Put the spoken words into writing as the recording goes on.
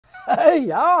Hey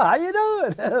y'all, how you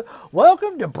doing?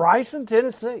 Welcome to Bryson,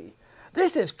 Tennessee.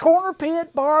 This is Corner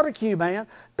Pit BBQ, man.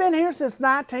 Been here since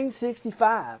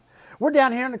 1965. We're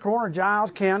down here in the corner of Giles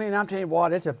County, and I'm telling you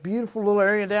what, it's a beautiful little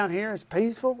area down here. It's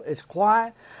peaceful, it's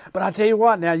quiet. But I tell you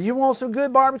what, now you want some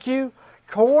good barbecue?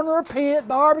 Corner Pit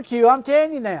BBQ, I'm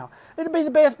telling you now. It'll be the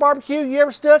best barbecue you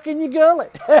ever stuck in your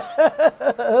gullet.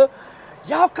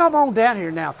 Y'all come on down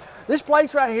here now. This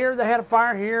place right here, they had a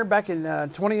fire here back in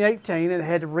 2018 and it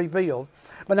had to rebuild.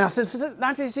 But now since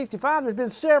 1965, there's been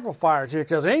several fires here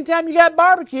because anytime you got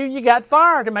barbecue, you got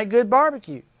fire to make good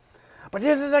barbecue. But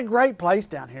this is a great place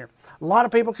down here. A lot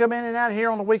of people come in and out here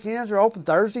on the weekends. They're open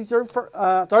Thursday,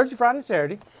 Friday,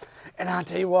 Saturday. And I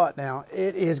tell you what now,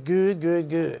 it is good, good,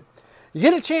 good. You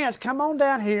get a chance, come on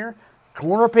down here,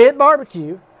 Corner Pit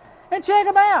BBQ, and check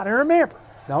them out. And remember,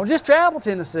 don't just travel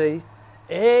Tennessee,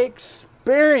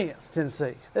 experience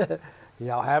Tennessee.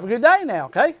 Y'all have a good day now,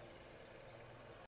 okay?